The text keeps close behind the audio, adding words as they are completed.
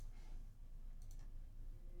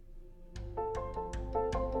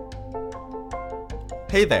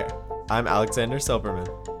Hey there, I'm Alexander Silberman.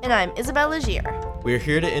 And I'm Isabel Legier. We're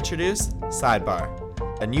here to introduce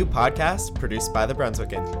Sidebar, a new podcast produced by the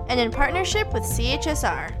Brunswickan. And in partnership with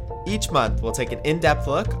CHSR. Each month, we'll take an in-depth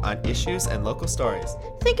look on issues and local stories.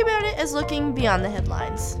 Think about it as looking beyond the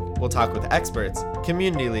headlines. We'll talk with experts,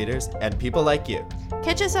 community leaders, and people like you.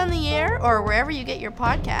 Catch us on the air or wherever you get your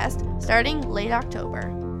podcast starting late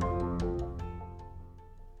October.